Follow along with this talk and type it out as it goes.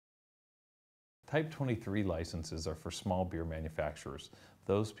Type 23 licenses are for small beer manufacturers,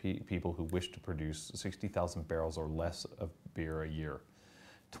 those people who wish to produce 60,000 barrels or less of beer a year.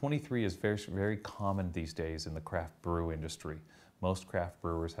 23 is very common these days in the craft brew industry. Most craft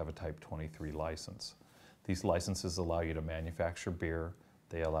brewers have a Type 23 license. These licenses allow you to manufacture beer,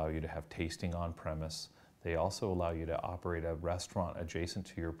 they allow you to have tasting on premise, they also allow you to operate a restaurant adjacent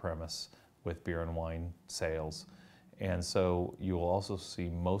to your premise with beer and wine sales. And so you will also see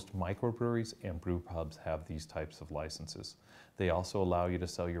most microbreweries and brew pubs have these types of licenses. They also allow you to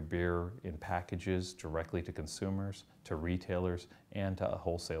sell your beer in packages directly to consumers, to retailers, and to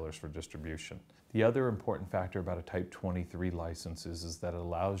wholesalers for distribution. The other important factor about a Type 23 license is that it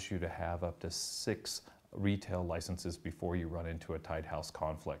allows you to have up to 6 retail licenses before you run into a tied house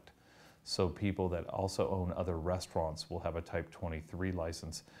conflict. So people that also own other restaurants will have a Type 23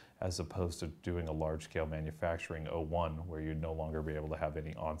 license as opposed to doing a large-scale manufacturing 01 where you'd no longer be able to have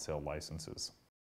any on-sale licenses.